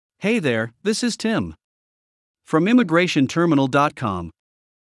Hey there, this is Tim from ImmigrationTerminal.com.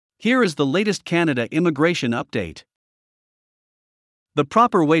 Here is the latest Canada immigration update. The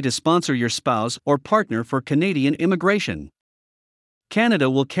proper way to sponsor your spouse or partner for Canadian immigration. Canada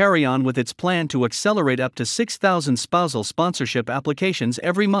will carry on with its plan to accelerate up to 6,000 spousal sponsorship applications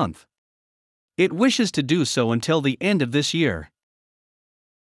every month. It wishes to do so until the end of this year.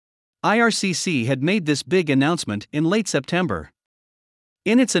 IRCC had made this big announcement in late September.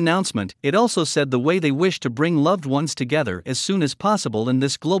 In its announcement, it also said the way they wish to bring loved ones together as soon as possible in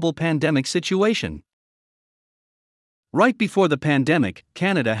this global pandemic situation. Right before the pandemic,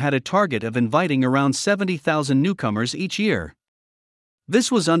 Canada had a target of inviting around 70,000 newcomers each year.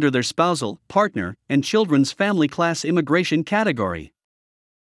 This was under their spousal, partner, and children's family class immigration category.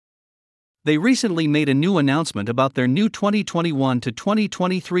 They recently made a new announcement about their new 2021 to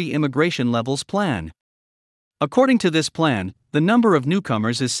 2023 immigration levels plan. According to this plan, the number of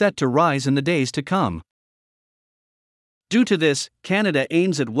newcomers is set to rise in the days to come. Due to this, Canada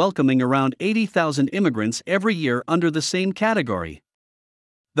aims at welcoming around 80,000 immigrants every year under the same category.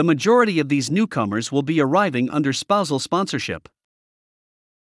 The majority of these newcomers will be arriving under spousal sponsorship.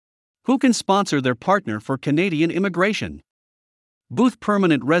 Who can sponsor their partner for Canadian immigration? Both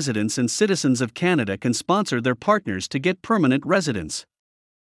permanent residents and citizens of Canada can sponsor their partners to get permanent residence.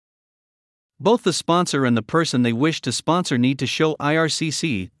 Both the sponsor and the person they wish to sponsor need to show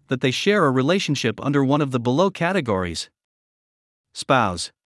IRCC that they share a relationship under one of the below categories: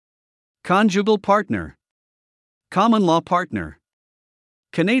 spouse, conjugal partner, common law partner.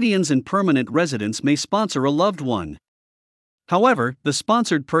 Canadians and permanent residents may sponsor a loved one. However, the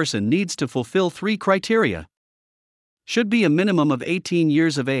sponsored person needs to fulfill 3 criteria. Should be a minimum of 18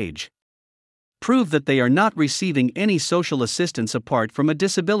 years of age. Prove that they are not receiving any social assistance apart from a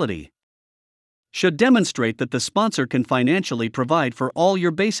disability. Should demonstrate that the sponsor can financially provide for all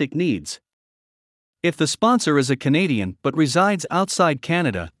your basic needs. If the sponsor is a Canadian but resides outside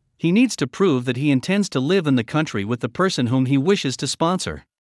Canada, he needs to prove that he intends to live in the country with the person whom he wishes to sponsor.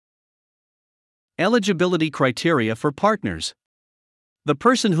 Eligibility criteria for partners. The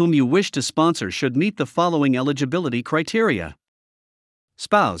person whom you wish to sponsor should meet the following eligibility criteria.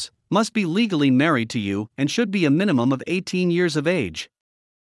 Spouse must be legally married to you and should be a minimum of 18 years of age.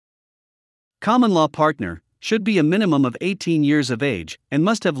 Common law partner should be a minimum of 18 years of age and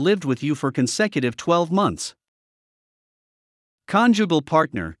must have lived with you for consecutive 12 months. Conjugal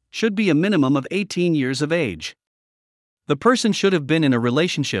partner should be a minimum of 18 years of age. The person should have been in a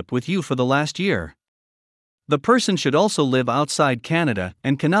relationship with you for the last year. The person should also live outside Canada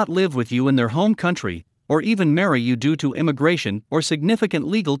and cannot live with you in their home country, or even marry you due to immigration or significant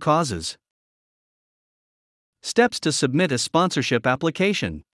legal causes. Steps to submit a sponsorship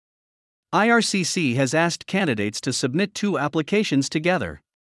application. IRCC has asked candidates to submit 2 applications together.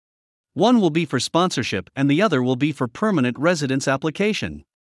 One will be for sponsorship and the other will be for permanent residence application.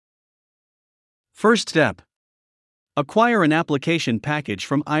 First step: acquire an application package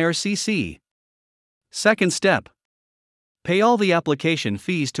from IRCC. Second step: pay all the application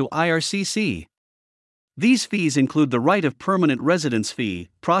fees to IRCC. These fees include the right of permanent residence fee,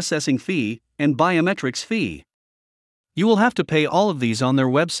 processing fee, and biometrics fee. You will have to pay all of these on their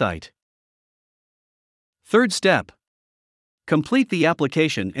website. Third step: complete the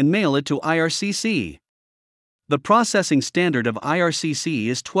application and mail it to IRCC. The processing standard of IRCC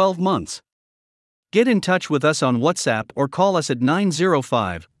is 12 months. Get in touch with us on WhatsApp or call us at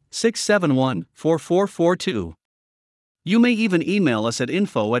 905-671-4442. You may even email us at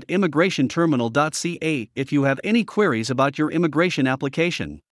info@immigrationterminal.ca if you have any queries about your immigration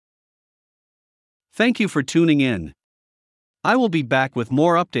application. Thank you for tuning in. I will be back with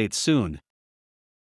more updates soon.